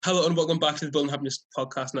Hello and welcome back to the Building Happiness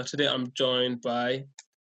podcast. Now today I'm joined by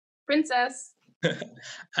Princess.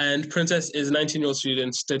 And Princess is a 19-year-old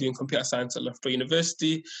student studying computer science at Loughborough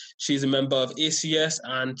University. She's a member of ACS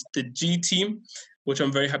and the G team, which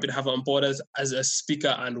I'm very happy to have on board as a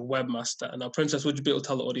speaker and webmaster. Now, Princess, would you be able to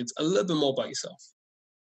tell the audience a little bit more about yourself?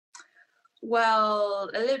 Well,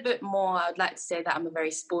 a little bit more. I'd like to say that I'm a very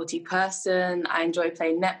sporty person. I enjoy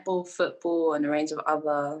playing netball, football, and a range of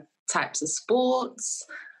other types of sports.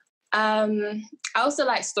 I also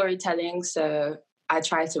like storytelling, so I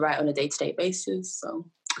try to write on a day-to-day basis. So,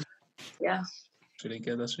 yeah.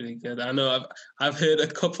 That's really good. I know I've heard a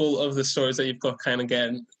couple of the stories that you've got kind of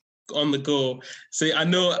getting on the go. So I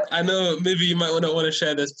know maybe you might not want to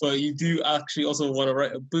share this, but you do actually also want to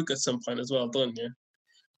write a book at some point as well, don't you?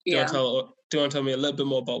 Do you want to tell me a little bit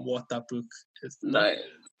more about what that book is? No.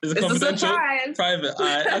 Is it confidential? A Private?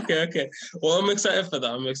 Okay. Well, I'm excited for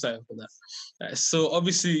that. So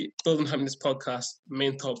obviously, Building Happiness podcast,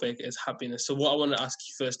 main topic is happiness. So what I want to ask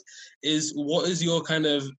you first is, what is your kind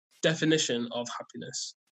of definition of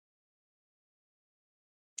happiness?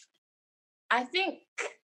 I think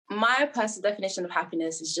my personal definition of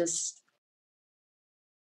happiness is just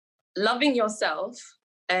loving yourself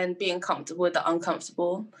and being comfortable with the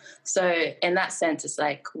uncomfortable. So in that sense, it's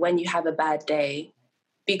like when you have a bad day,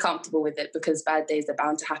 be comfortable with it because bad days are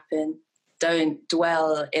bound to happen. Don't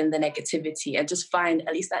dwell in the negativity and just find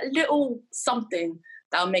at least that little something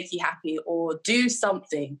that'll make you happy, or do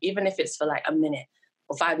something, even if it's for like a minute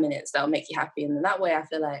or 5 minutes, that'll make you happy. And in that way, I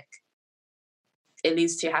feel like it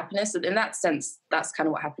leads to happiness. And in that sense, that's kind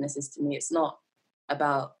of what happiness is to me. It's not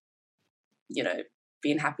about,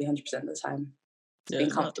 being happy 100% of the time. It's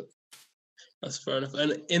being comfortable. That's fair enough.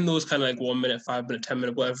 And in those kind of like 1 minute, 5 minute, 10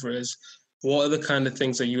 minute, whatever it is, what are the kind of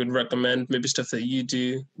things that you would recommend? Maybe stuff that you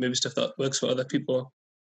do, maybe stuff that works for other people.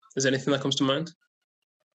 Is there anything that comes to mind?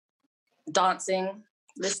 Dancing,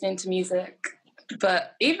 listening to music.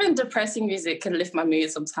 But even depressing music can lift my mood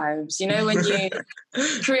sometimes. You know, when you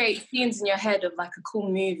create scenes in your head of like a cool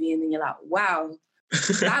movie and then you're like, wow,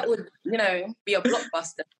 that would, be a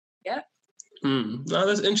blockbuster. Yeah. No,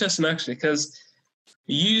 that's interesting actually, because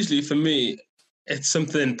usually for me, it's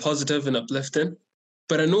something positive and uplifting.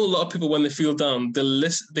 But I know a lot of people, when they feel down,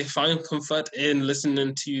 they find comfort in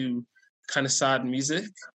listening to kind of sad music.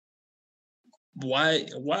 Why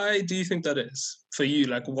do you think that is for you?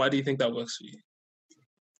 Like, why do you think that works for you?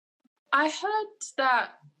 I heard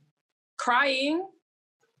that crying,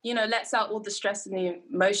 lets out all the stress and the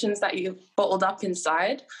emotions that you've bottled up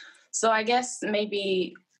inside. So I guess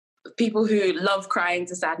maybe people who love crying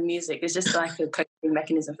to sad music is just like a coping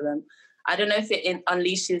mechanism for them. I don't know if it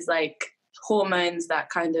unleashes like hormones that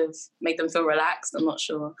kind of make them feel relaxed. I'm not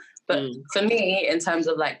sure. But for me, in terms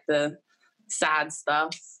of like the sad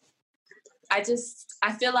stuff, I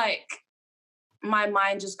feel like my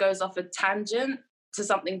mind just goes off a tangent to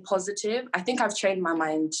something positive. I think I've trained my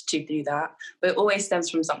mind to do that, but it always stems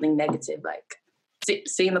from something negative, like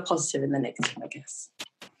seeing the positive in the negative, I guess.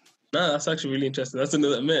 No, that's actually really interesting. That's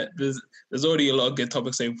another admit. There's already a lot of good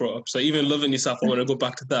topics that you brought up. So even loving yourself, I want to go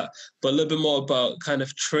back to that. But a little bit more about kind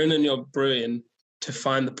of training your brain to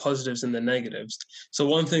find the positives and the negatives. So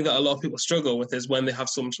one thing that a lot of people struggle with is when they have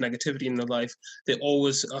so much negativity in their life, they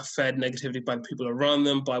always are fed negativity by the people around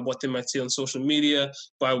them, by what they might see on social media,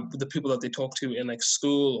 by the people that they talk to in like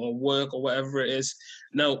school or work or whatever it is.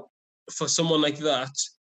 Now, for someone like that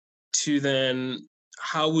to then,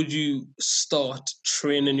 how would you start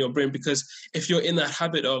training your brain? Because if you're in that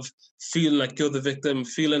habit of feeling like you're the victim,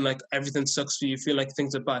 feeling like everything sucks for you, feeling like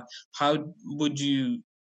things are bad, how would you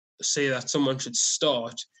say that someone should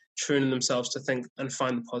start training themselves to think and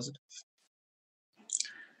find the positive?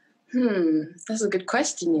 That's a good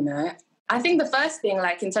question, I think the first thing,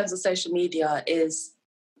 like in terms of social media, is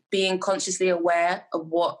being consciously aware of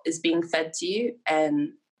what is being fed to you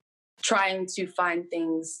and trying to find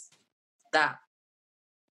things that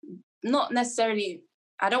not necessarily,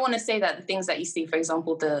 I don't want to say that the things that you see, for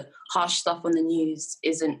example, the harsh stuff on the news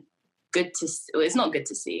it's not good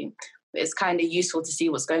to see. It's kind of useful to see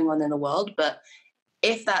what's going on in the world. But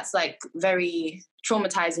if that's like very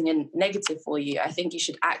traumatizing and negative for you, I think you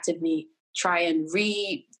should actively try and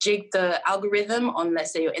rejig the algorithm on,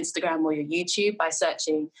 let's say, your Instagram or your YouTube by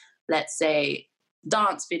searching, let's say,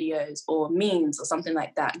 dance videos or memes or something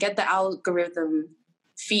like that. Get the algorithm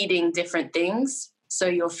feeding different things so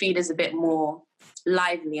your feed is a bit more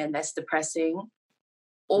lively and less depressing.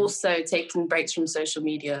 Also taking breaks from social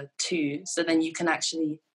media too, so then you can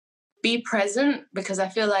actually be present, because I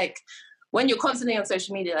feel like when you're constantly on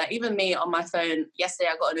social media, like even me on my phone, yesterday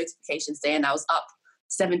I got a notification saying I was up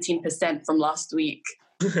 17% from last week.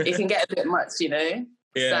 It can get a bit much,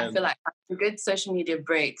 So Yeah. I feel like a good social media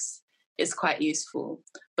breaks is quite useful.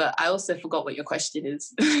 But I also forgot what your question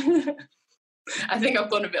is. I think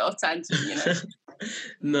I've gone a bit off tangent, you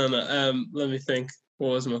know. No. Let me think.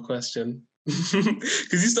 What was my question?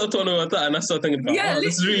 Because you start talking about that, and I start thinking about, Yeah,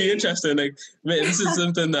 this is really literally. interesting. Like, man, this is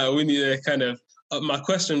something that we need to kind of. My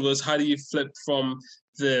question was, how do you flip from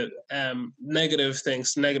the negative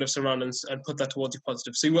things, negative surroundings, and put that towards your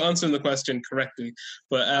positive? So you were answering the question correctly,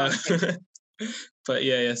 but Okay. but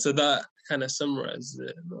yeah. So that kind of summarizes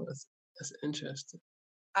it. No, that's interesting.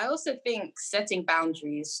 I also think setting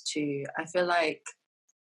boundaries too. I feel like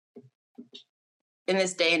in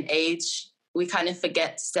this day and age, we kind of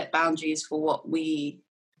forget to set boundaries for what we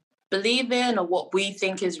believe in or what we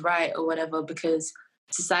think is right or whatever, because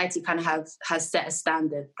society kind of has set a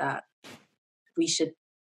standard that we should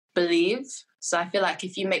believe. So I feel like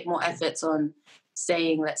if you make more efforts on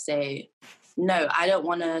saying, let's say, no, I don't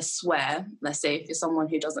want to swear. Let's say if you're someone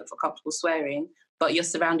who doesn't feel comfortable swearing, but you're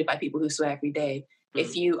surrounded by people who swear every day.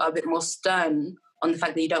 If you are a bit more stern on the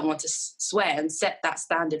fact that you don't want to swear and set that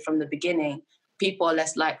standard from the beginning, people are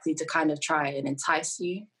less likely to kind of try and entice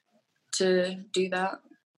you to do that.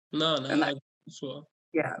 No, And like, as well.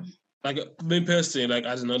 Yeah. Like me personally, like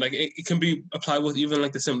I don't know, like it can be applied with even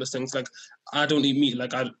like the simplest things. Like I don't eat meat,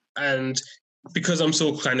 and because I'm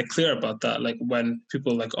so kind of clear about that, like when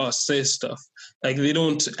people like say stuff, like they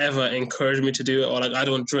don't ever encourage me to do it, or like I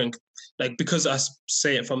don't drink, like because I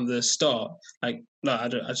say it from the start, like no, I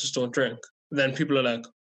just don't drink. Then people are like,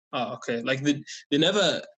 oh, okay, like they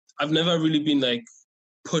never, I've never really been like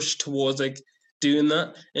pushed towards like doing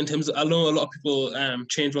that. In terms of, I know a lot of people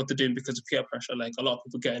change what they're doing because of peer pressure. Like a lot of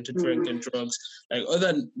people get into drink and drugs, like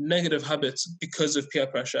other negative habits because of peer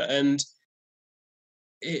pressure, and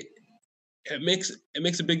it makes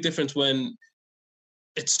a big difference when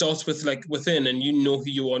it starts with like within, and you know who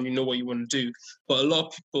you are and you know what you want to do. But a lot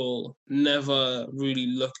of people never really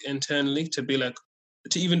look internally to be like,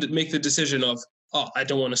 to even make the decision of, oh, I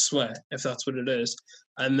don't want to swear, if that's what it is.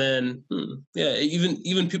 And then,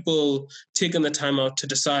 even people taking the time out to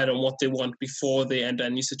decide on what they want before they enter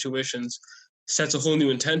new situations sets a whole new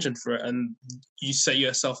intention for it, and you set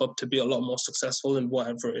yourself up to be a lot more successful in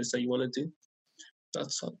whatever it is that you want to do.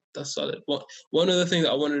 That's solid. One other thing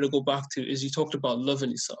that I wanted to go back to is you talked about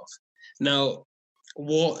loving yourself. Now,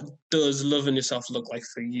 what does loving yourself look like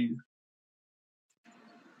for you?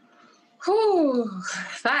 Whew,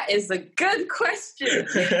 that is a good question.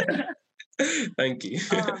 Thank you.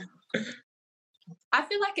 I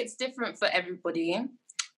feel like it's different for everybody.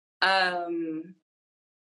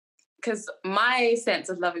 Because my sense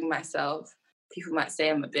of loving myself, people might say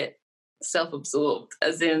I'm a bit self-absorbed,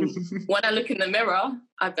 as in when I look in the mirror,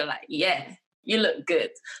 I be like, yeah, you look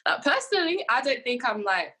good. Like personally, I don't think I'm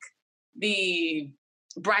like the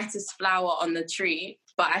brightest flower on the tree,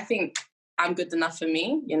 but I think I'm good enough for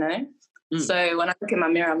me, you know? So when I look in my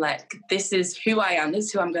mirror, I'm like, this is who I am. This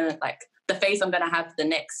is who I'm going to, like, the face I'm going to have for the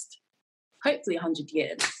next, hopefully 100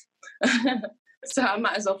 years. So I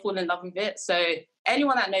might as well fall in love with it. So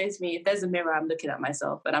anyone that knows me, if there's a mirror, I'm looking at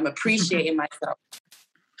myself and I'm appreciating myself.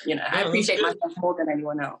 You know, I appreciate myself more than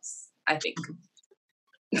anyone else, I think.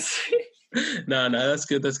 No, that's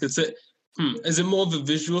good. That's good. So, is it more of a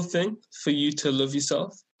visual thing for you to love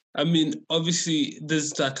yourself? I mean, obviously,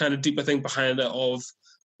 there's that kind of deeper thing behind it of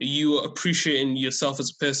you appreciating yourself as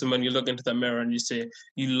a person when you look into that mirror and you say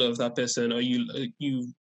you love that person, or you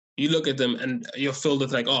look at them and you're filled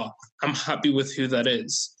with like, oh, I'm happy with who that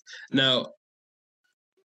is. Now,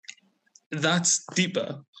 that's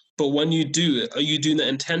deeper. But when you do it, are you doing it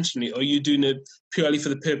intentionally, or are you doing it purely for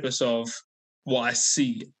the purpose of what I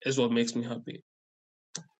see is what makes me happy?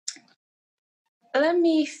 Let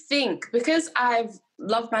me think. Because I've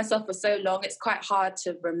loved myself for so long, it's quite hard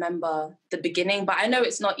to remember the beginning, but I know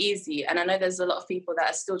it's not easy. And I know there's a lot of people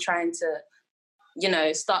that are still trying to, you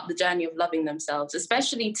know, start the journey of loving themselves,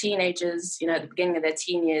 especially teenagers, you know, at the beginning of their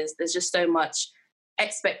teen years. There's just so much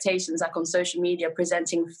expectations, like on social media,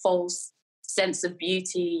 presenting false sense of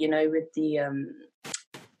beauty, you know, with the,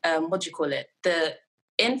 what do you call it? The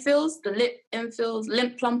infills, the lip infills,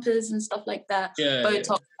 lip plumpers and stuff like that,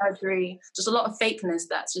 Botox surgery, just a lot of fakeness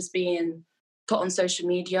that's just being put on social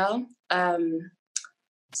media.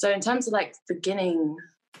 So in terms of like beginning,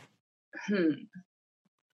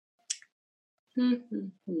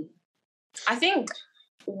 I think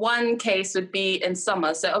one case would be in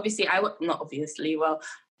summer. So obviously I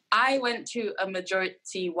went to a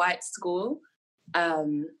majority white school.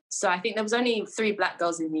 So I think there was only 3 black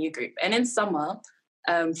girls in the year group. And in summer,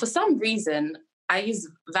 for some reason, I use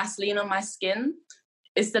Vaseline on my skin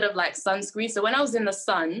instead of like sunscreen. So when I was in the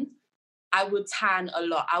sun, I would tan a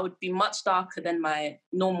lot. I would be much darker than my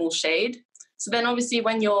normal shade. So then obviously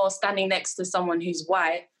when you're standing next to someone who's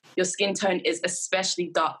white, your skin tone is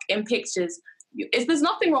especially dark. In pictures, there's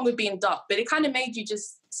nothing wrong with being dark, but it kind of made you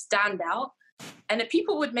just stand out. And then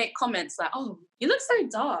people would make comments like, oh, you look so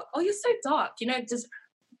dark. Oh, you're so dark. You know, just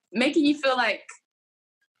making you feel like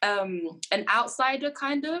an outsider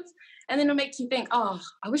kind of. And then it'll make you think, oh,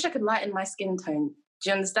 I wish I could lighten my skin tone. Do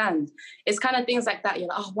you understand? It's kind of things like that. You're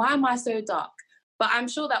like, oh, why am I so dark? But I'm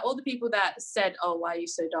sure that all the people that said, oh, why are you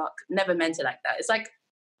so dark, never meant it like that. It's like,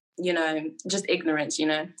 you know, just ignorance, you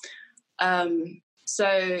know.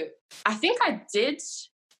 So I think I did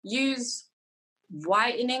use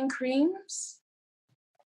whitening creams.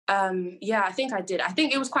 Yeah, I think I did. I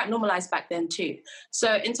think it was quite normalized back then too.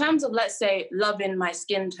 So in terms of, let's say, loving my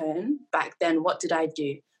skin tone back then, what did I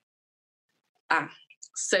do?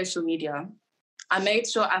 Social media. I made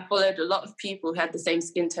sure I followed a lot of people who had the same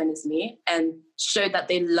skin tone as me and showed that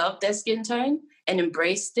they loved their skin tone and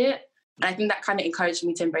embraced it. And I think that kind of encouraged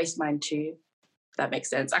me to embrace mine too. If that makes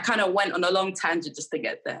sense. I kind of went on a long tangent just to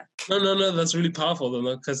get there. No, that's really powerful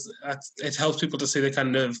though, because it helps people to see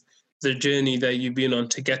the journey that you've been on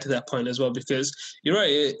to get to that point as well, because you're right,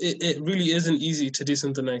 it really isn't easy to do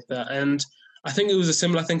something like that. And I think it was a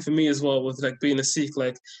similar thing for me as well with like being a Sikh.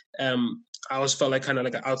 Like I always felt like kind of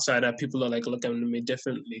like an outsider. People are like looking at me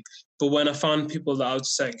differently. But when I found people that I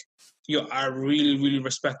was like, yo, I really, really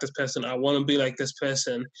respect this person, I want to be like this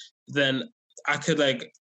person, then I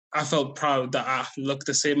felt proud that I looked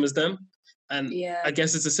the same as them. And yeah. I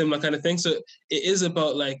guess it's a similar kind of thing. So it is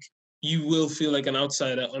about like, you will feel like an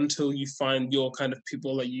outsider until you find your kind of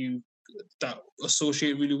people that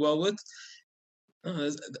associate really well with.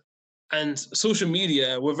 And social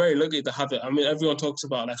media, we're very lucky to have it. I mean, everyone talks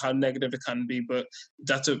about like how negative it can be, but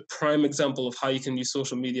that's a prime example of how you can use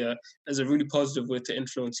social media as a really positive way to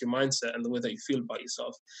influence your mindset and the way that you feel about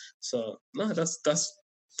yourself. So no,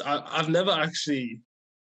 I've never actually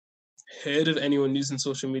heard of anyone using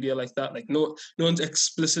social media like that. Like no one's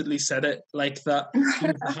explicitly said it like that.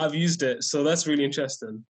 I have used it, so that's really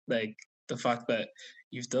interesting. Like the fact that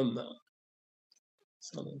you've done that.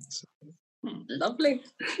 So lovely.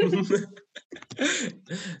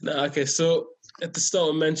 No, okay. So at the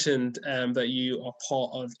start, I mentioned that you are part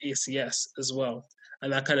of ACS as well,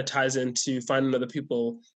 and that kind of ties into finding other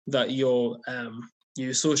people that you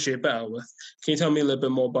associate better with. Can you tell me a little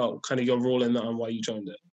bit more about kind of your role in that and why you joined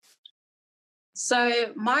it?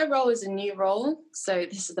 So my role is a new role. So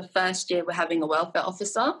this is the first year we're having a welfare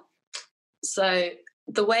officer. So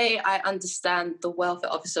the way I understand the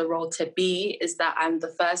welfare officer role to be is that I'm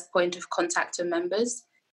the first point of contact with members,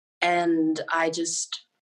 and I just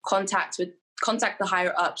contact the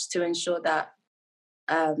higher ups to ensure that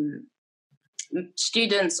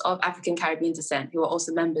students of African Caribbean descent who are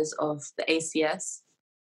also members of the ACS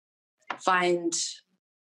find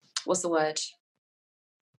what's the word?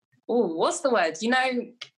 You know,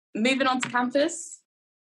 moving onto campus,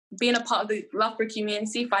 being a part of the Loughborough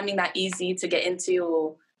community, finding that easy to get into,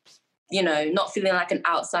 or, you know, not feeling like an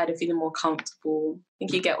outsider, feeling more comfortable. I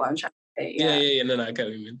think you get what I'm trying to say. Yeah. No, I get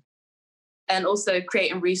what you mean. And also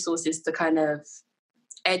creating resources to kind of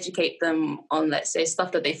educate them on, let's say,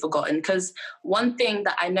 stuff that they've forgotten. Because one thing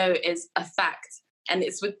that I know is a fact, and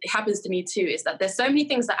it happens to me too, is that there's so many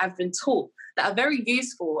things that I've been taught that are very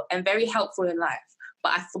useful and very helpful in life,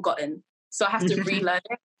 but I've forgotten. So I have to relearn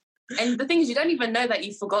it. And the thing is, you don't even know that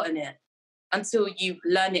you've forgotten it until you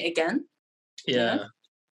learn it again. Yeah.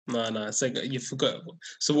 You know? No, it's like you forgot.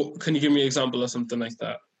 So can you give me an example of something like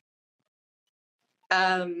that?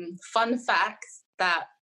 Fun fact that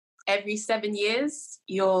every 7 years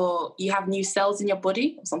you have new cells in your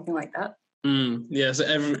body or something like that. Yeah, so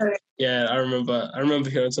I remember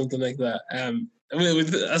hearing something like that. I mean,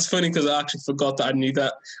 that's funny because I actually forgot that I knew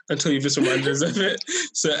that until you just reminded us of it.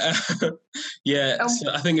 So,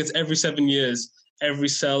 so I think it's every 7 years, every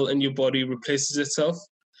cell in your body replaces itself,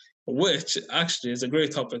 which actually is a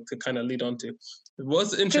great topic to kind of lead on to.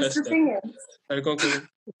 What's interesting? The thing is, go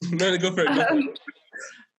for it.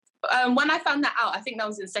 When I found that out, I think that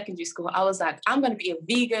was in secondary school, I was like, I'm going to be a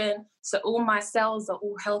vegan, so all my cells are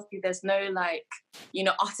all healthy. There's no, like, you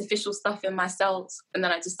know, artificial stuff in my cells. And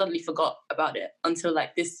then I just suddenly forgot about it until,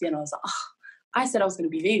 like, this year, and I was like, I said I was going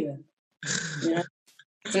to be vegan. You know?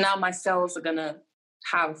 So now my cells are going to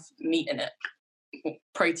have meat in it,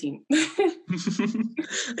 protein. You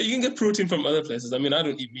can get protein from other places. I mean, I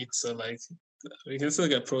don't eat meat, so, like, we can still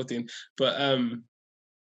get protein. But,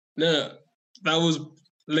 no, that was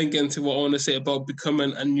linking to what I want to say about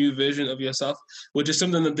becoming a new version of yourself, which is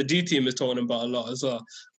something that the G team is talking about a lot as well.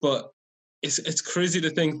 But it's crazy to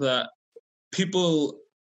think that people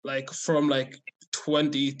like from like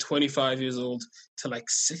 20, 25 years old to like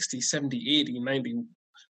 60, 70, 80, 90,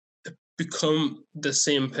 become the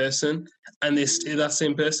same person, and they stay that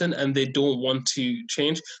same person, and they don't want to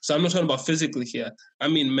change. So I'm not talking about physically here, I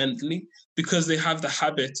mean mentally, because they have the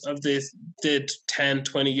habit of they did 10,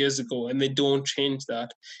 20 years ago, and they don't change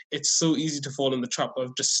that. It's so easy to fall in the trap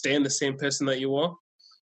of just staying the same person that you are.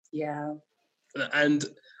 Yeah. And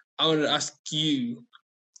I want to ask you,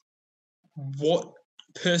 what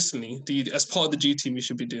personally do you, as part of the G team, you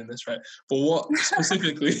should be doing this, right? But what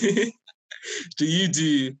specifically do you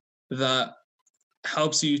do that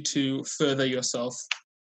helps you to further yourself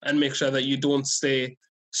and make sure that you don't stay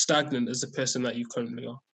stagnant as the person that you currently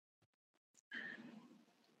are?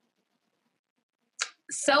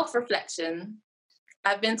 Self-reflection.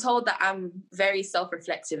 I've been told that I'm very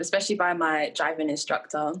self-reflective, especially by my driving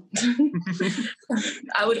instructor.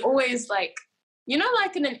 I would always like in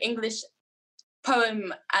an English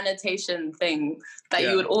poem annotation thing that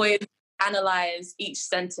you would always analyze each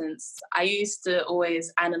sentence. I used to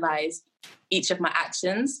always analyze each of my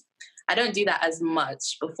actions. I don't do that as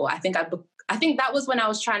much before. I think that was when I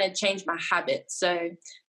was trying to change my habit. So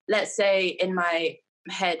let's say in my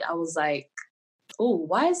head, I was like, oh,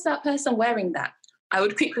 why is that person wearing that? I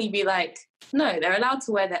would quickly be like, no, they're allowed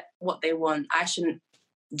to wear that what they want. I shouldn't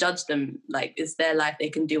judge them. Like, it's their life. They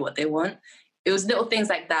can do what they want. It was little things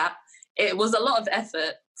like that. It was a lot of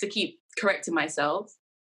effort to keep correcting myself.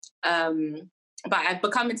 But I've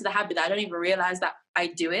become into the habit that I don't even realize that I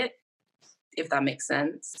do it, if that makes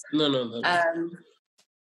sense. No.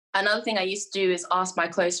 Another thing I used to do is ask my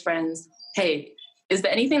close friends, hey, is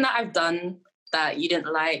there anything that I've done that you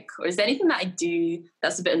didn't like? Or is there anything that I do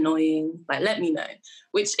that's a bit annoying? Like, let me know.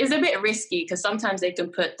 Which is a bit risky because sometimes they can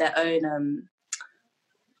put their own,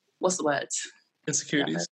 what's the word?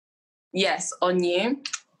 Insecurities. Yes, on you.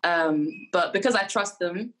 But because I trust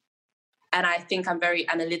them and I think I'm very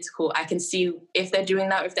analytical, I can see if they're doing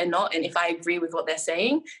that or if they're not, and if I agree with what they're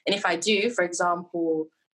saying. And if I do, for example,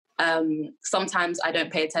 sometimes I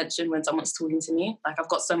don't pay attention when someone's talking to me. Like, I've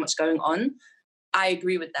got so much going on. I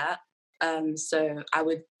agree with that. So I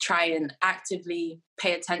would try and actively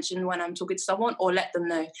pay attention when I'm talking to someone, or let them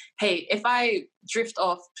know, hey, if I drift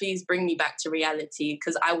off, please bring me back to reality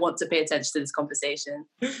because I want to pay attention to this conversation,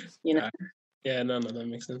 you know? Yeah, no, that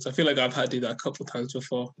makes sense. I feel like I've had to do that a couple of times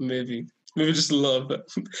before, maybe just a little bit.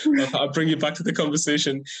 I'll bring you back to the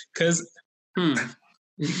conversation because, all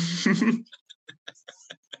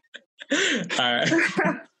right.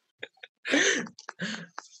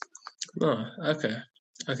 No, okay.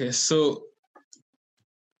 So,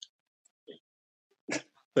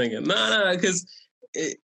 thinking, because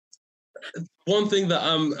one thing that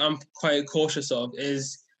I'm quite cautious of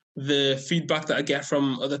is the feedback that I get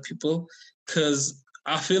from other people, because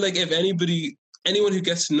I feel like if anyone who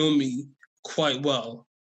gets to know me quite well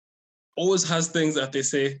always has things that they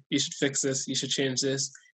say, you should fix this, you should change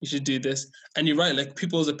this, you should do this. And you're right, like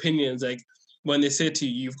people's opinions, like when they say to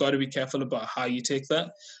you, you've got to be careful about how you take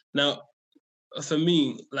that. Now, for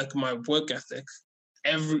me, like my work ethic,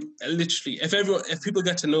 if people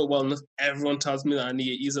get to know it well enough, everyone tells me that I need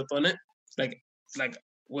to ease up on it. Like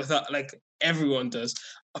everyone does,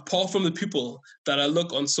 apart from the people that I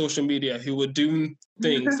look on social media who are doing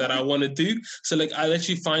things that I want to do. So like I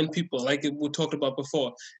literally find people like we talked about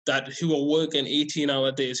before who are working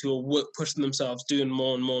 18-hour days, who are pushing themselves, doing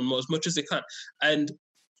more and more and more as much as they can. And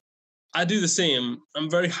I do the same. I'm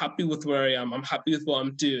very happy with where I am. I'm happy with what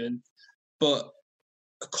I'm doing, but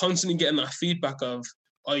constantly getting that feedback of,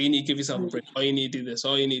 oh, you need to give yourself a break, oh, you need to do this,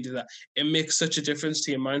 oh, you need to do that. It makes such a difference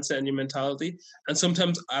to your mindset and your mentality. And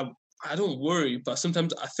sometimes I don't worry, but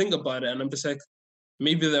sometimes I think about it and I'm just like,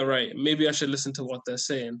 maybe they're right. Maybe I should listen to what they're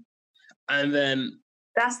saying. And then...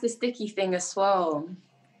 That's the sticky thing as well,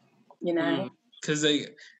 you know? Because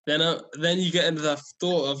then you get into that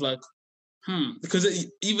thought of like, because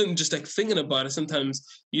even just like thinking about it, sometimes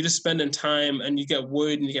you're just spending time and you get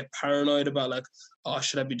worried and you get paranoid about like, oh,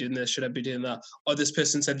 should I be doing this? Should I be doing that? Or this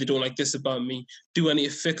person said they don't like this about me. Do I need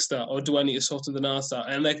to fix that? Or do I need to sort something else out?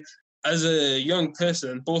 And like, as a young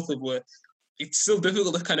person, both of us, it's still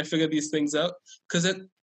difficult to kind of figure these things out because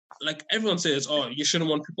like everyone says, oh, you shouldn't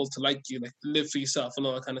want people to like you, like live for yourself and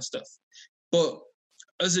all that kind of stuff. But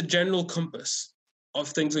as a general compass of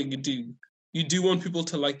things that you do want people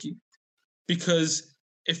to like you. Because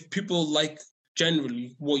if people like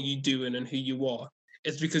generally what you do and who you are,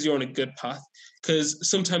 it's because you're on a good path. Because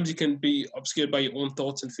sometimes you can be obscured by your own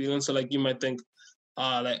thoughts and feelings. So like you might think,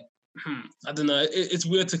 I don't know. It's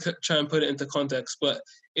weird to try and put it into context. But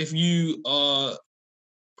if you are,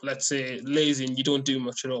 let's say, lazy and you don't do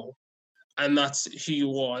much at all, and that's who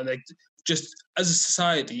you are, and like just as a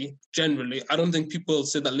society, generally, I don't think people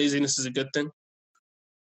say that laziness is a good thing.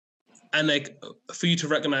 And like for you to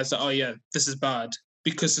recognize that, oh yeah, this is bad,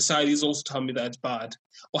 because society is also telling me that it's bad,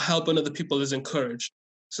 or helping other people is encouraged.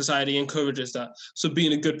 Society encourages that. So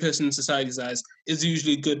being a good person in society's eyes is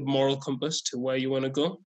usually a good moral compass to where you want to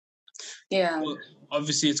go. Yeah. But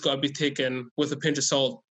obviously, it's got to be taken with a pinch of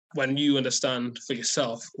salt when you understand for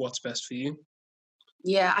yourself what's best for you.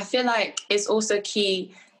 Yeah, I feel like it's also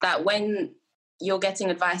key that when you're getting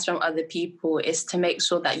advice from other people is to make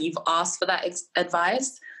sure that you've asked for that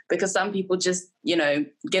advice, because some people just,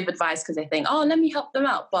 give advice because they think, oh, let me help them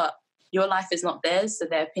out. But your life is not theirs, so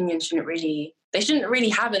their opinion shouldn't really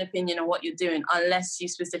have an opinion on what you're doing unless you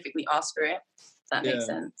specifically ask for it. If that makes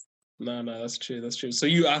sense. No, that's true. That's true. So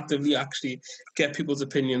you actively actually get people's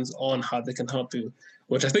opinions on how they can help you,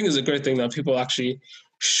 which I think is a great thing that people actually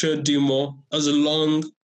should do more, as long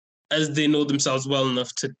as they know themselves well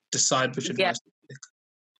enough to decide which advice to pick.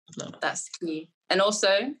 No. That's key. And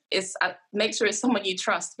also, make sure it's someone you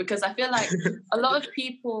trust, because I feel like a lot of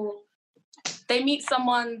people, they meet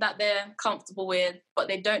someone that they're comfortable with, but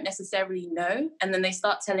they don't necessarily know. And then they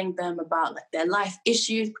start telling them about like their life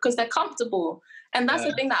issues because they're comfortable. And that's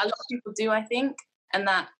the thing that a lot of people do, I think, and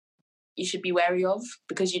that you should be wary of,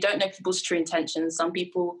 because you don't know people's true intentions. Some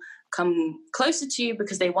people come closer to you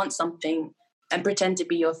because they want something and pretend to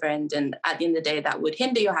be your friend. And at the end of the day, that would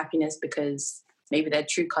hinder your happiness because maybe their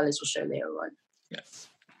true colors will show later on. Yeah,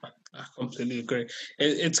 I completely agree.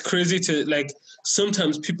 It's crazy to, like,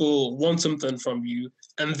 sometimes people want something from you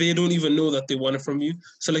and they don't even know that they want it from you.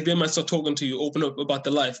 So like they might start talking to you, open up about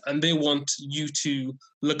their life, and they want you to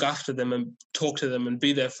look after them and talk to them and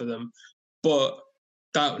be there for them. But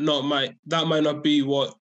that might not be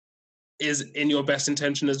what is in your best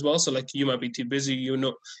intention as well. So like you might be too busy, you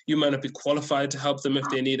might not be qualified to help them if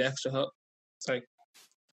they need extra help. It's like,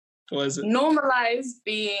 what is it? Normalize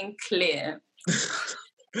being clear.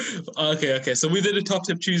 Okay. So we did a Top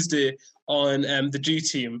Tip Tuesday on the G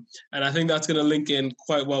team, and I think that's going to link in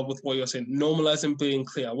quite well with what you're saying. Normalizing being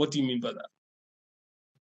clear. What do you mean by that?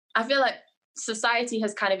 I feel like society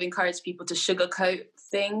has kind of encouraged people to sugarcoat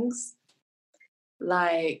things.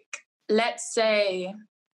 Like, let's say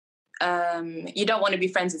you don't want to be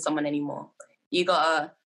friends with someone anymore. You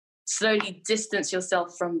gotta slowly distance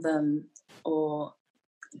yourself from them, or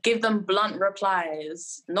give them blunt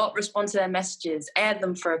replies, not respond to their messages, air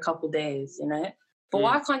them for a couple of days, But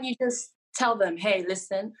why can't you just tell them, hey,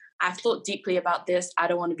 listen, I've thought deeply about this. I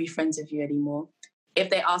don't want to be friends with you anymore. If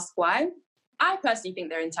they ask why, I personally think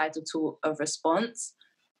they're entitled to a response.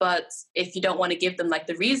 But if you don't want to give them like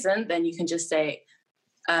the reason, then you can just say,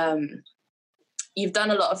 you've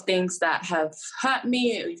done a lot of things that have hurt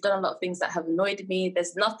me. You've done a lot of things that have annoyed me.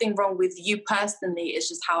 There's nothing wrong with you personally. It's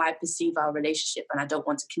just how I perceive our relationship, and I don't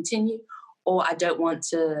want to continue, or I don't want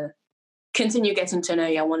to continue getting to know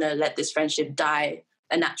you. I want to let this friendship die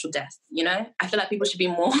a natural death, I feel like people should be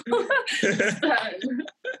more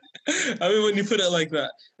I mean, when you put it like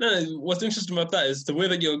that, no, what's interesting about that is the way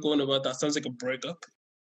that you're going about that sounds like a breakup.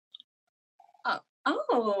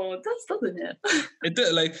 Oh, that's, doesn't it? It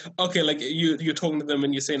did, like, okay, like you're talking to them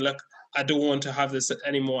and you're saying, look, I don't want to have this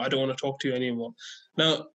anymore. I don't want to talk to you anymore.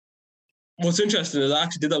 Now, what's interesting is I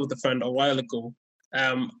actually did that with a friend a while ago.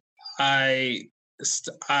 I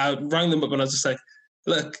rang them up and I was just like,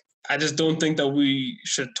 look, I just don't think that we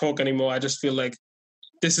should talk anymore. I just feel like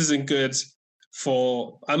this isn't good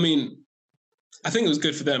I think it was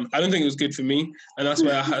good for them. I don't think it was good for me, and that's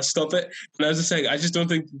why I had to stop it. And I was just like, I just don't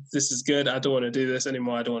think this is good. I don't want to do this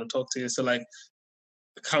anymore. I don't want to talk to you. So like,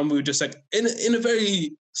 can we just like, in a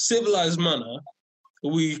very civilized manner,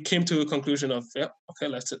 we came to a conclusion of, yeah, okay,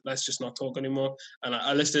 let's just not talk anymore. And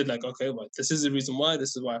I listed like, okay, well, this is the reason why.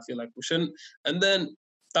 This is why I feel like we shouldn't. And then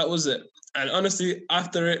that was it. And honestly,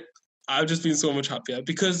 after it, I've just been so much happier,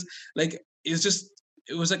 because like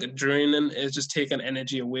it was like a draining. It's just taking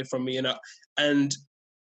energy away from me, and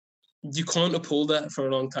you can't uphold that for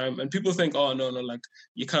a long time. And people think, oh no, like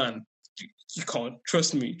you can't. You can't.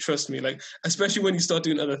 Trust me. Like, especially when you start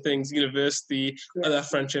doing other things, university, other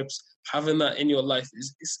friendships, having that in your life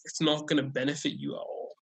it's not going to benefit you at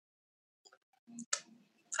all.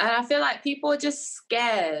 And I feel like people are just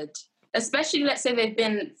scared, especially let's say they've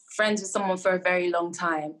been friends with someone for a very long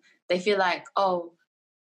time. They feel like, oh,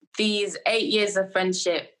 these 8 years of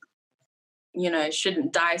friendship,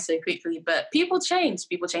 shouldn't die so quickly. But people change.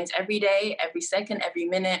 People change every day, every second, every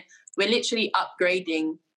minute. We're literally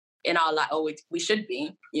upgrading in our life, or we should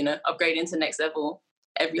be, upgrading to the next level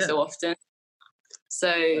every so often.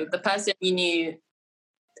 So the person you knew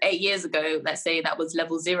 8 years ago, let's say that was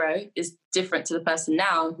level 0, is different to the person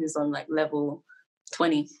now who's on like level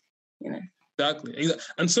 20. you know. Exactly.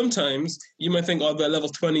 And sometimes you might think, oh, they're level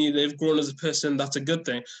 20, they've grown as a person, that's a good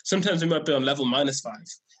thing. Sometimes they might be on level -5.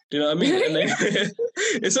 Do you know what I mean? And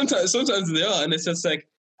it's sometimes they are, and it's just like,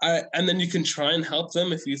 and then you can try and help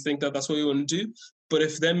them if you think that that's what you want to do. But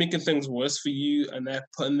if they're making things worse for you and they're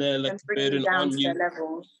putting their like burden on you,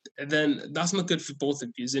 then that's not good for both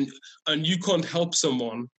of you. And you can't help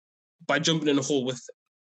someone by jumping in a hole with them.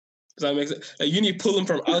 Does that make sense? Like, you need to pull them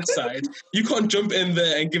from outside. You can't jump in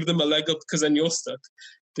there and give them a leg up because then you're stuck.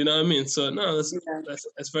 Do you know what I mean? So no,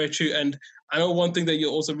 that's very true. And I know one thing that you're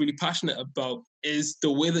also really passionate about is the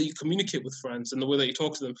way that you communicate with friends and the way that you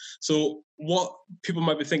talk to them. So what people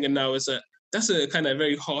might be thinking now is that that's a kind of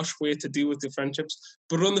very harsh way to deal with your friendships.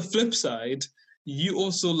 But on the flip side, you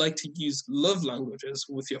also like to use love languages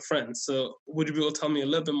with your friends. So would you be able to tell me a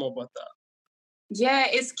little bit more about that? Yeah,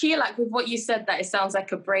 it's key, like with what you said, that it sounds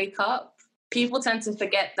like a breakup. People tend to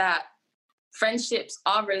forget that friendships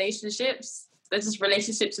are relationships. They're just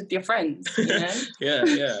relationships with your friends, you know?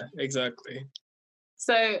 yeah, exactly.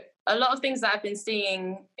 So a lot of things that I've been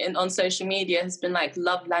seeing on social media has been like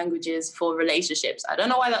love languages for relationships. I don't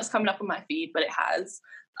know why that's coming up on my feed, but it has.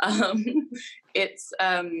 It's,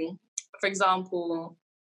 for example,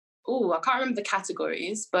 I can't remember the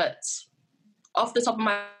categories, but off the top of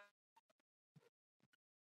my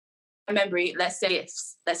memory, let's say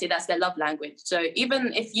that's their love language. So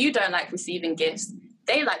even if you don't like receiving gifts,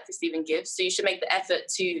 they like receiving gifts, so you should make the effort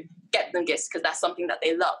to get them gifts because that's something that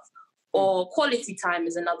they love. Or quality time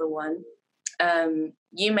is another one.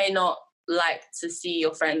 You may not like to see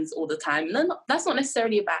your friends all the time. That's not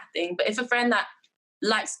necessarily a bad thing, but if a friend that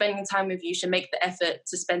likes spending time with you should make the effort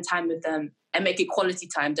to spend time with them and make it quality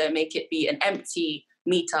time. Don't make it be an empty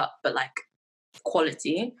meetup, but like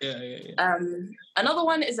quality. Yeah. Another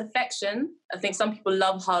one is affection. I think some people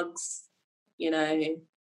love hugs. You know,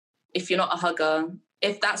 if you're not a hugger,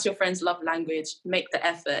 if that's your friend's love language, make the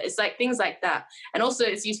effort. It's like things like that. And also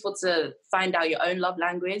it's useful to find out your own love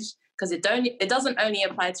language because it doesn't only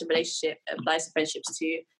apply to relationship, it applies to friendships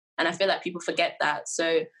too. And I feel like people forget that.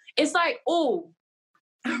 So it's like,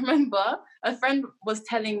 I remember a friend was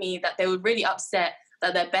telling me that they were really upset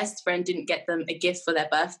that their best friend didn't get them a gift for their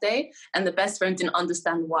birthday, and the best friend didn't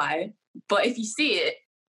understand why. But if you see it,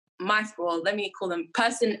 let me call them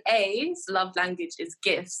person A's love language is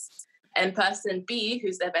gifts, and person B,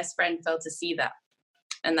 who's their best friend, failed to see that.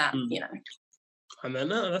 And that, you know. And then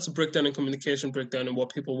that's a breakdown in communication, breakdown in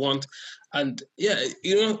what people want. And yeah,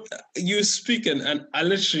 you know, you were speaking and I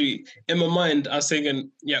literally, in my mind, I was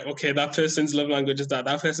thinking, yeah, okay, that person's love language is that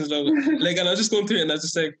person's love like, and I was just going through it and I was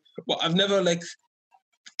just like, well, I've never like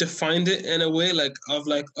defined it in a way like of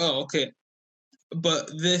like, oh, okay.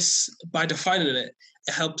 But this, by defining it,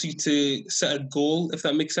 it helps you to set a goal, if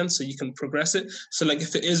that makes sense, so you can progress it. So like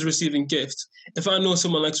if it is receiving gifts, if I know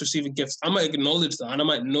someone likes receiving gifts, I might acknowledge that and I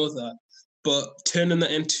might know that. But turning that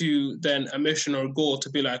into then a mission or a goal to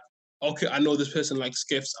be like, okay, I know this person likes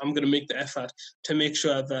gifts. I'm going to make the effort to make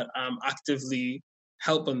sure that I'm actively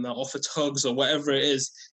helping that, or if it's hugs or whatever it is,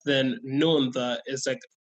 then knowing that is like,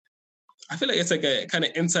 I feel like it's like a kind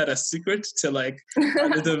of insider secret to like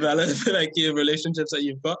develop like your relationships that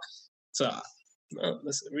you've got. So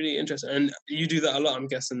that's really interesting. And you do that a lot, I'm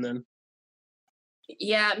guessing then.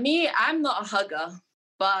 Yeah, I'm not a hugger,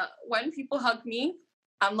 but when people hug me,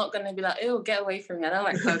 I'm not going to be like, ew, get away from me. I don't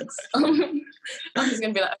like hugs. I'm just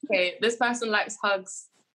going to be like, okay, this person likes hugs.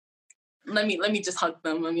 Let me just hug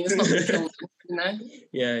them. I mean, it's not going to kill them, you know?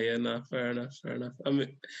 Yeah, no, fair enough. I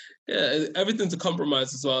mean, yeah, everything's a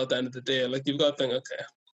compromise as well at the end of the day. Like, you've got to think, okay,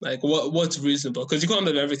 like, what's reasonable? Because you can't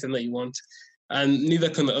have everything that you want, and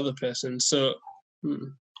neither can the other person. So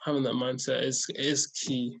having that mindset is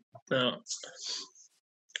key. Now,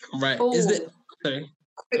 right. Ooh. Is it... Sorry.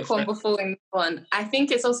 Quick one before we move on. I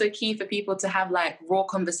think it's also key for people to have like raw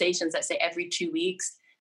conversations, let's say every 2 weeks,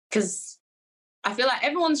 because I feel like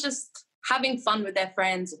everyone's just having fun with their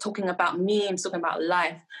friends, talking about memes, talking about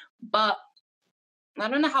life. But I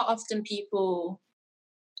don't know how often people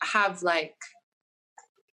have like,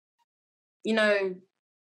 you know,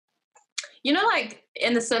 like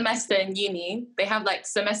in the semester in uni, they have like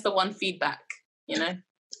semester 1 feedback, you know?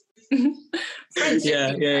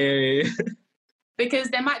 Yeah. Because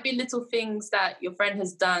there might be little things that your friend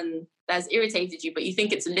has done that has irritated you, but you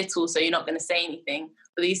think it's little, so you're not going to say anything.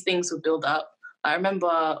 But these things will build up. I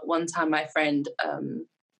remember one time my friend, what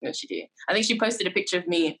did she do? I think she posted a picture of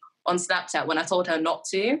me on Snapchat when I told her not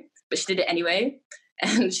to, but she did it anyway.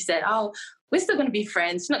 And she said, oh, we're still going to be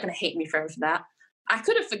friends. She's not going to hate me forever for that. I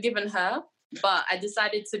could have forgiven her, but I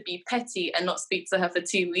decided to be petty and not speak to her for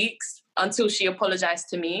 2 weeks until she apologized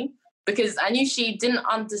to me, because I knew she didn't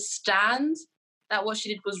understand that what she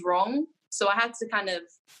did was wrong. So I had to kind of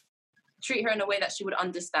treat her in a way that she would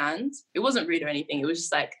understand. It wasn't rude or anything. It was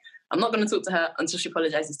just like, I'm not going to talk to her until she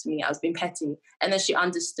apologizes to me. I was being petty. And then she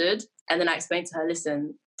understood. And then I explained to her,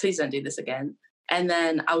 listen, please don't do this again. And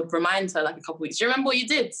then I would remind her like a couple of weeks, do you remember what you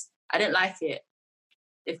did? I didn't like it.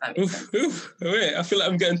 If that makes sense. Wait, I feel like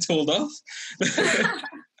I'm getting told off.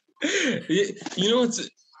 You know what's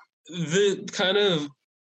the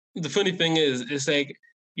funny thing is, it's like,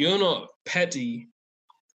 you're not petty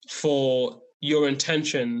for your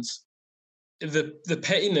intentions. The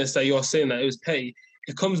pettiness that you're saying that it was petty,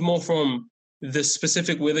 it comes more from the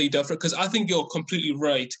specific way that you dealt with it. Because I think you're completely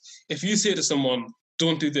right. If you say to someone,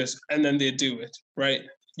 don't do this, and then they do it, right?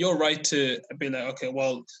 You're right to be like, okay,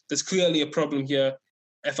 well, there's clearly a problem here.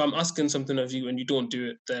 If I'm asking something of you and you don't do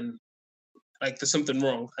it, then like there's something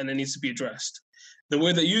wrong and it needs to be addressed. The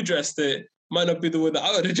way that you addressed it might not be the way that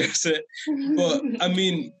I would address it. But I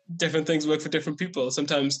mean, different things work for different people.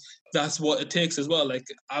 Sometimes that's what it takes as well. Like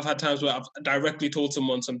I've had times where I've directly told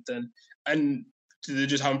someone something and they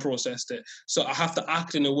just haven't processed it. So I have to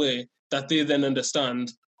act in a way that they then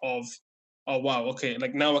understand of, oh wow, okay,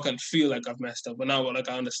 like now I can feel like I've messed up, but now like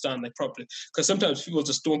I understand like properly. Because sometimes people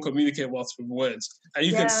just don't communicate well through words. And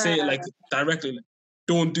you can say it like directly, like,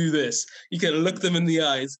 don't do this. You can look them in the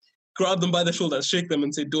eyes, grab them by the shoulder, shake them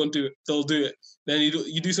and say, don't do it. They'll do it. Then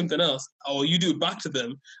you do something else, or you do it back to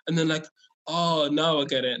them. And then like, oh, now I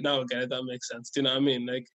get it. That makes sense. Do you know what I mean?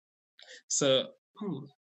 Like, so,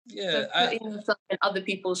 yeah. So putting yourself in other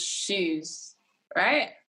people's shoes, right?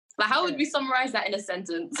 Like, how would we summarize that in a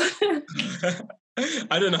sentence?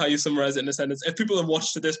 I don't know how you summarize it in a sentence. If people have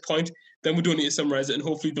watched to this point, then we don't need to summarize it and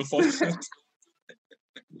hopefully they'll follow it.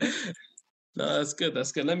 No, that's good.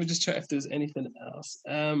 That's good. Let me just check if there's anything else.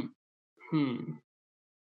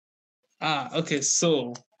 Okay.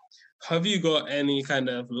 So, have you got any kind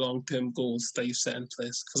of long-term goals that you set in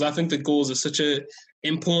place? Because I think the goals are such an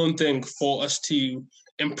important thing for us to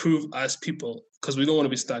improve as people. Because we don't want to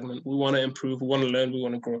be stagnant. We want to improve. We want to learn. We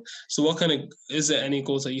want to grow. So, is there any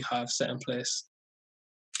goals that you have set in place?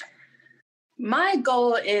 My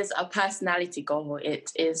goal is a personality goal.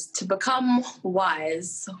 It is to become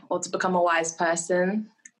wise, or to become a wise person.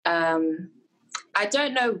 I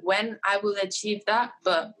don't know when I will achieve that,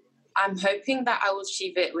 but I'm hoping that I will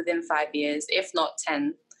achieve it within 5 years, if not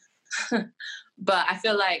 10. But I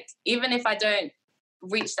feel like even if I don't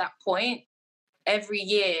reach that point, every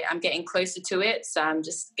year I'm getting closer to it. So I'm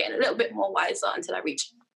just getting a little bit more wiser until I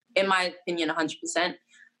reach, in my opinion, 100%.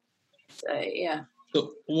 So, yeah.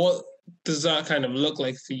 So what does that kind of look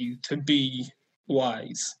like for you to be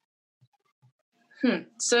wise?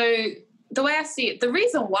 So the way I see it, the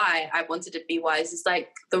reason why I wanted to be wise is like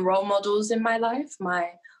the role models in my life, my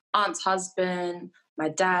aunt's husband, my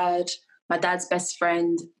dad's best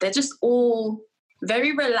friend. They're just all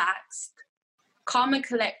very relaxed, calm and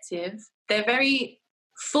collective. They're very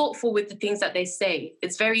thoughtful with the things that they say.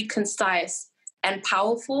 It's very concise and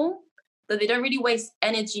powerful, but they don't really waste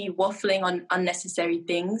energy waffling on unnecessary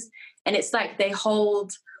things. And it's like they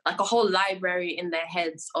hold like a whole library in their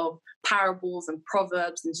heads of parables and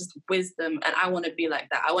proverbs and just wisdom. And I want to be like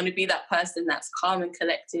that. I want to be that person that's calm and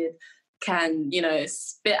collected, can,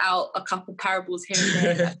 spit out a couple parables here and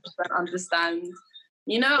there that I don't understand.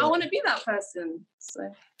 I want to be that person. So.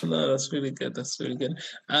 No, that's really good. That's really good.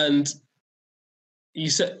 And you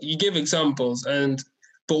give examples,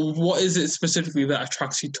 but what is it specifically that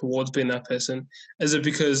attracts you towards being that person? Is it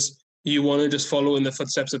because you want to just follow in the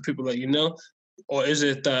footsteps of people that you know? Or is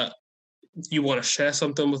it that you want to share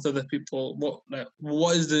something with other people?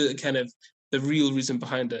 What is the kind of the real reason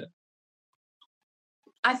behind it?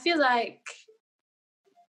 I feel like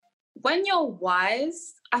when you're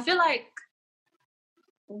wise, I feel like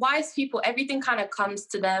wise people, everything kind of comes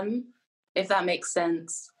to them, if that makes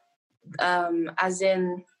sense. As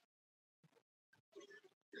in,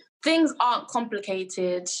 things aren't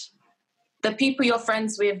complicated. The people you're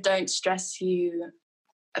friends with don't stress you.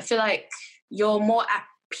 I feel like you're more at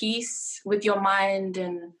peace with your mind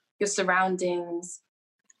and your surroundings.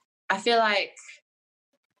 I feel like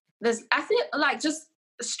just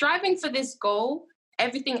striving for this goal,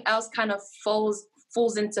 everything else kind of falls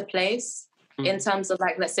into place in terms of,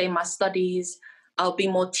 like, let's say my studies. I'll be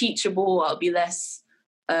more teachable. I'll be less,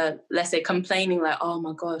 let's say, complaining like, oh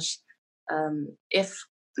my gosh, if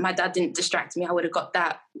my dad didn't distract me, I would have got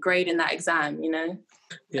that grade in that exam,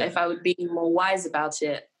 Yeah. If I would be more wise about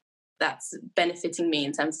it, that's benefiting me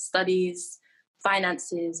in terms of studies,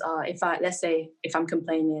 finances. If I'm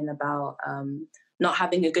complaining about not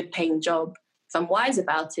having a good paying job, if I'm wise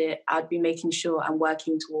about it, I'd be making sure I'm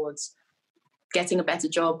working towards getting a better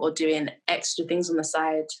job or doing extra things on the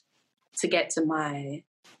side to get to my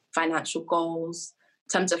financial goals.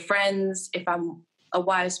 In terms of friends, if I'm a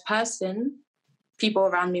wise person, people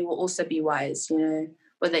around me will also be wise. You know,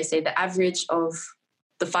 what they say, the average of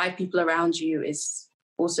the 5 people around you is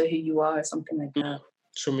also who you are, or something like that.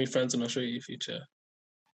 Show me friends and I'll show you your future.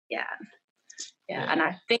 Yeah. And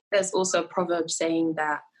I think there's also a proverb saying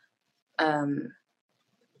that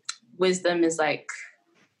wisdom is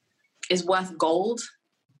worth gold,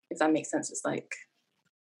 if that makes sense. It's like,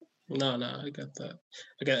 no, I get that.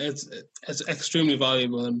 Again, it's extremely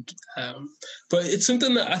valuable, and but it's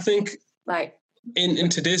something that I think like in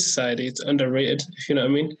today's society it's underrated. If you know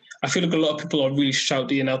what I mean. I feel like a lot of people are really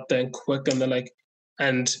shouty and out there and quick, and they're like,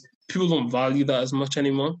 and people don't value that as much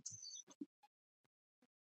anymore.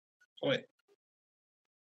 Wait,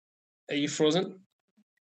 are you frozen?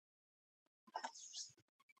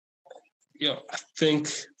 Yeah, I think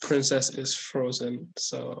Princess is frozen,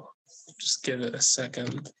 so just give it a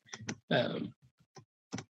second. Oh,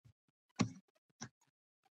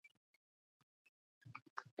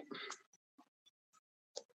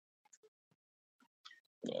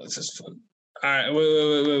 this is fun. All right,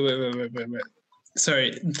 wait.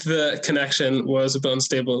 Sorry, the connection was a bit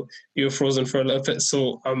unstable. You were frozen for a little bit,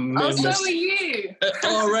 so so were you.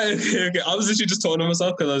 Oh, right. Okay. I was literally just talking to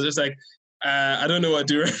myself because I was just like, I don't know what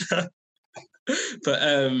to do right now. But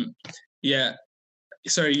yeah.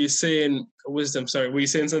 Sorry, you're saying wisdom. Sorry, were you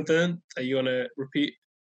saying something that you want to repeat?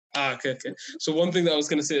 Okay. So one thing that I was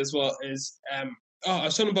going to say as well is, I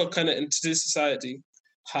was talking about kind of in today's society,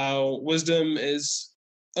 how wisdom is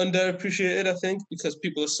underappreciated, I think, because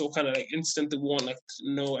people are so kind of like instant, they want like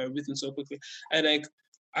to know everything so quickly. And like,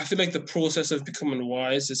 I feel like the process of becoming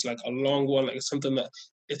wise is like a long one, like something that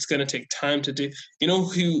it's going to take time to do. You know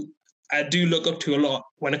who I do look up to a lot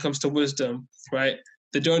when it comes to wisdom, right?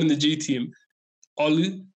 The joining the G team,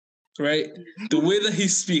 Olu, right? The way that he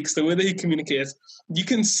speaks, the way that he communicates, you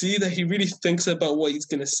can see that he really thinks about what he's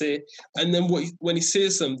gonna say, and then when he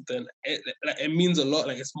says something, it means a lot.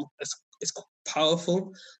 Like it's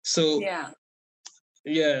powerful. So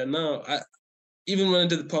even when I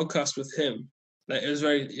did the podcast with him, like it was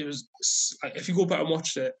like, if you go back and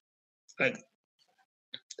watch it, like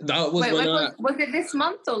that was was it this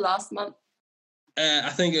month or last month? I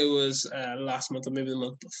think it was last month or maybe the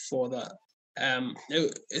month before that.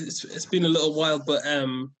 It's been a little while, but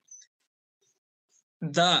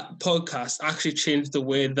that podcast actually changed the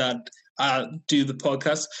way that I do the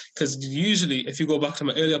podcast, because usually if you go back to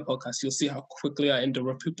my earlier podcast, you'll see how quickly I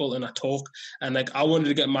interrupt people and I talk, and like I wanted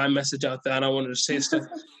to get my message out there and I wanted to say stuff,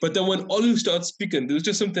 but then when Olu started speaking, there was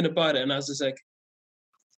just something about it, and I was just like,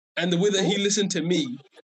 and the way that he listened to me,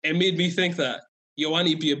 it made me think that I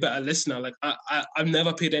need to be a better listener. Like I've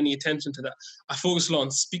never paid any attention to that. I focused a lot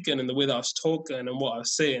on speaking and the way that I was talking and what I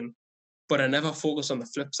was saying, but I never focused on the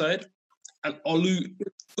flip side. And Olu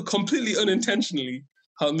completely unintentionally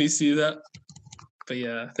helped me see that. But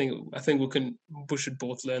yeah, I think we should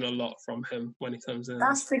both learn a lot from him when he comes in.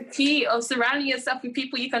 That's the key of surrounding yourself with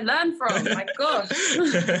people you can learn from. My gosh.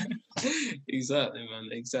 Exactly, man.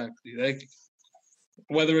 Exactly. Like,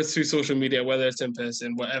 whether it's through social media, whether it's in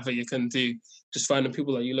person, whatever you can do, just finding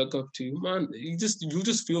people that you look up to, man, you'll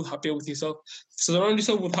just feel happier with yourself. Surround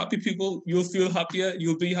yourself with happy people, you'll feel happier,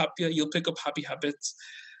 you'll be happier, you'll pick up happy habits.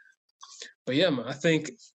 But yeah, man, I think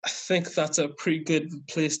that's a pretty good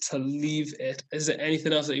place to leave it. Is there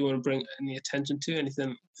anything else that you want to bring any attention to?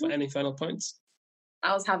 Anything for any final points?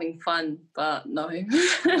 I was having fun, but no.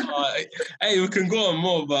 Hey, we can go on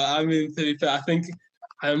more, but I mean, to be fair,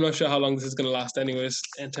 I'm not sure how long this is going to last anyways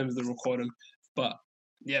in terms of the recording. But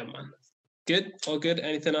yeah, man. Good? All good?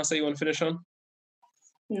 Anything else that you want to finish on?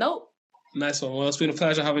 Nope. Nice one. Well, it's been a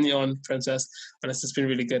pleasure having you on, Princess, and it's just been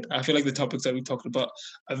really good. I feel like the topics that we talked about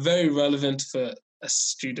are very relevant for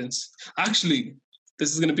students. Actually,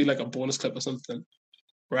 this is going to be like a bonus clip or something,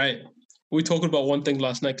 right? We talked about one thing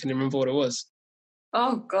last night. Can you remember what it was?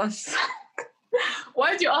 Oh, gosh.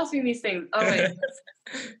 Why did you ask me these things? Oh, wait.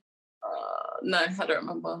 No, I don't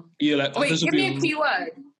remember. You're like, wait, give me a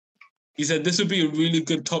keyword. You said this would be a really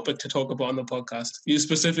good topic to talk about on the podcast. You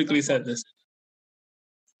specifically said this.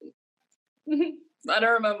 I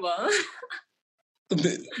don't remember.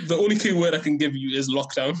 The only keyword I can give you is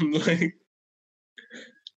lockdown.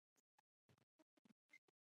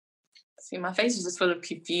 See, my face is just full of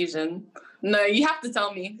confusion. No, you have to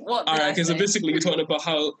tell me. What? All right, okay, so basically you're talking about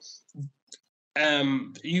how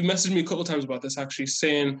you messaged me a couple of times about this, actually,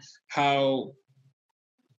 saying how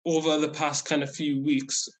over the past kind of few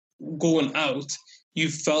weeks going out, you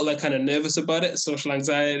felt like kind of nervous about it, social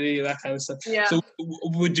anxiety, that kind of stuff. Yeah. So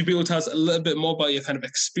would you be able to tell us a little bit more about your kind of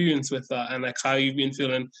experience with that and like how you've been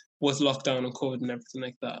feeling with lockdown and COVID and everything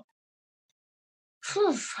like that?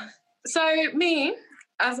 So me,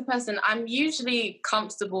 as a person, I'm usually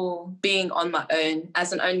comfortable being on my own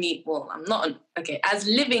as an only, well, I'm not, as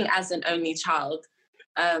living as an only child.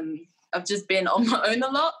 I've just been on my own a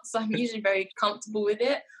lot, so I'm usually very comfortable with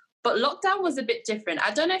it. But lockdown was a bit different.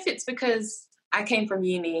 I don't know if it's because I came from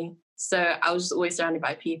uni, so I was just always surrounded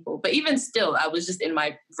by people. But even still, I was just in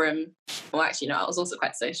my room. Well, actually, no, I was also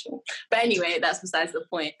quite social. But anyway, that's besides the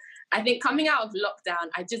point. I think coming out of lockdown,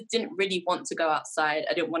 I just didn't really want to go outside.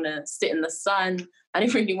 I didn't want to sit in the sun. I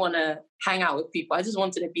didn't really want to hang out with people. I just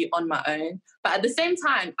wanted to be on my own. But at the same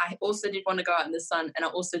time, I also did want to go out in the sun, and I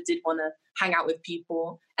also did want to hang out with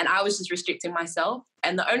people. And I was just restricting myself.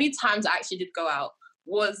 And the only times I actually did go out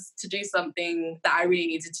was to do something that I really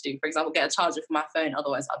needed to do. For example, get a charger for my phone.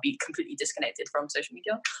 Otherwise, I'll be completely disconnected from social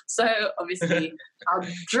media. So obviously, I'll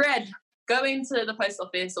dread going to the post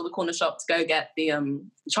office or the corner shop to go get the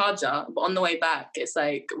charger. But on the way back, it's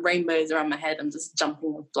like rainbows around my head. I'm just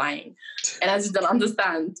jumping and flying. And I just don't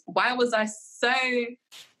understand. Why was I so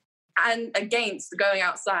against going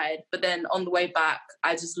outside? But then on the way back,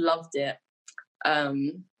 I just loved it.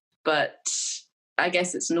 But I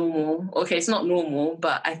guess it's normal. Okay, it's not normal,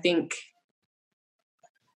 but I think,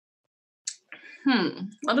 I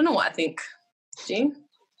don't know what I think. Gene?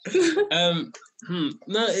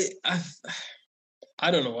 No,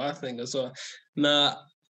 I don't know what I think as well. Nah,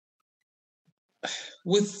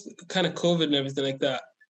 with kind of COVID and everything like that,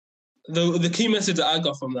 the key message that I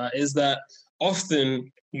got from that is that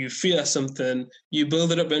often you fear something, you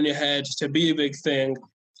build it up in your head to be a big thing,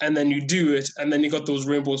 and then you do it, and then you got those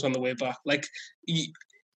rainbows on the way back. Like,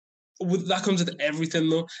 that comes with everything,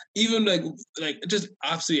 though. Even like just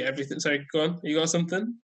absolutely everything. Sorry, go on. You got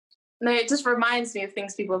something? No, it just reminds me of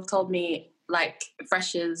things people have told me, like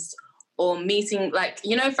freshers or meeting, like,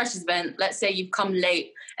 you know, freshers event. Let's say you've come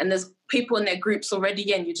late and there's people in their groups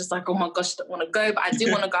already, and you're just like, oh my gosh, I don't want to go, but I do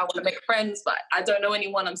want to go. I want to make friends, but I don't know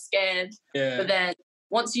anyone. I'm scared. Yeah. But then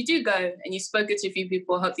once you do go and you've spoken to a few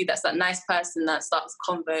people, hopefully that's that nice person that starts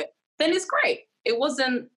a convo, then it's great. It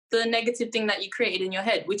wasn't the negative thing that you created in your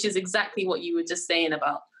head, which is exactly what you were just saying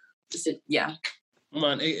about. Yeah.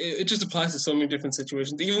 Man, it just applies to so many different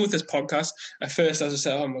situations. Even with this podcast, at first I was just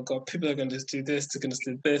like, oh my God, people are going to just do this, they're going to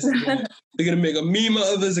do this, they're going to make a meme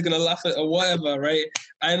out of us, they're going to laugh at it or whatever, right?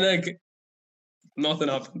 And like, nothing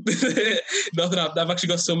happened. Nothing happened. I've actually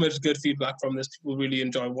got so much good feedback from this. People really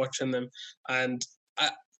enjoy watching them. And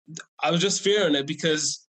I was just fearing it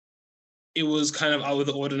because it was kind of out of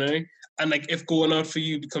the ordinary. And like, if going out for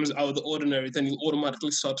you becomes out of the ordinary, then you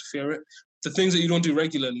automatically start to fear it. The things that you don't do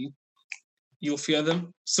regularly, you'll fear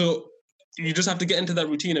them. So you just have to get into that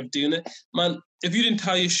routine of doing it. Man, if you didn't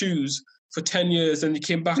tie your shoes for 10 years and you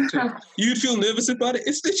came back to it, you'd feel nervous about it.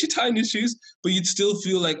 It's literally tying your shoes, but you'd still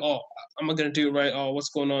feel like, oh, am I going to do it right? Oh, what's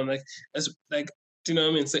going on? Like, do you know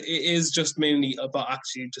what I mean? So it is just mainly about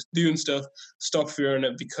actually just doing stuff, stop fearing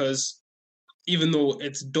it, because even though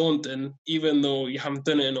it's daunting, even though you haven't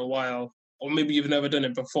done it in a while, or maybe you've never done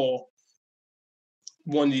it before,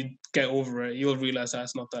 when you get over it, you'll realize that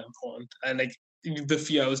it's not that important. And like, the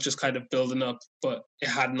fear was just kind of building up, but it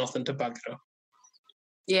had nothing to back it up.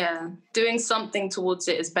 Yeah, doing something towards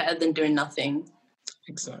it is better than doing nothing.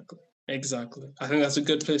 Exactly. I think that's a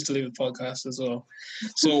good place to leave the podcast as well.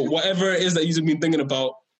 So whatever it is that you've been thinking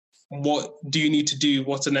about, what do you need to do?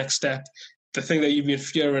 What's the next step? The thing that you've been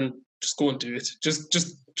fearing, just go and do it.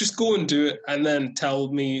 Just go and do it, and then tell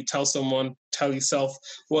someone, tell yourself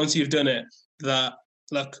once you've done it that,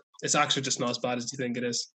 look, it's actually just not as bad as you think it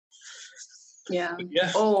is. Yeah.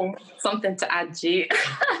 Oh, something to add, G.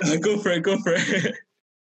 Go for it.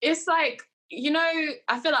 It's like, you know,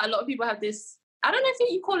 I feel like a lot of people have this, I don't know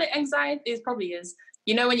if you call it anxiety, it probably is.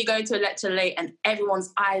 You know, when you go into a lecture late and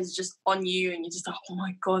everyone's eyes just on you and you're just like, oh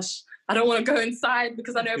my gosh, I don't want to go inside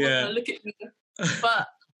because I know everyone's going to look at me. But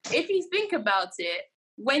if you think about it,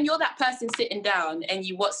 when you're that person sitting down and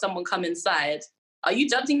you watch someone come inside, are you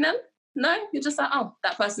judging them? No, you're just like, oh,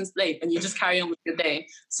 that person's late, and you just carry on with your day.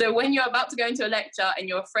 So when you're about to go into a lecture and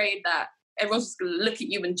you're afraid that everyone's just going to look at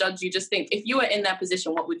you and judge you, just think, if you were in that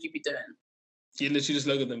position, what would you be doing? You literally just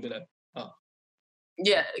look at them and be like, oh.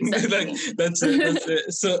 Yeah, exactly. Like, that's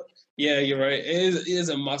it. So, yeah, you're right. It is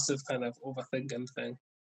a massive kind of overthinking thing.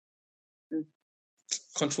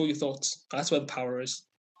 Control your thoughts. That's where the power is.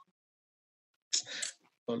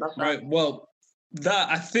 Right, well, that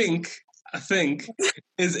I think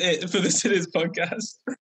is it for the Cities podcast.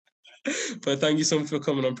 But thank you so much for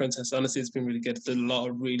coming on, Princess. Honestly, it's been really good. There's a lot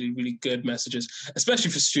of really, really good messages, especially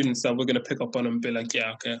for students that we're going to pick up on and be like,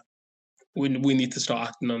 yeah, okay, we need to start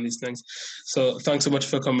acting on these things. So thanks so much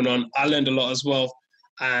for coming on. I learned a lot as well,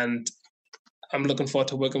 and I'm looking forward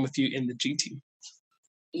to working with you in the G team.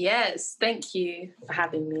 Yes, thank you for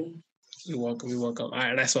having me. You're welcome. You're welcome. All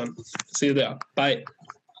right, nice one. See you there. Bye.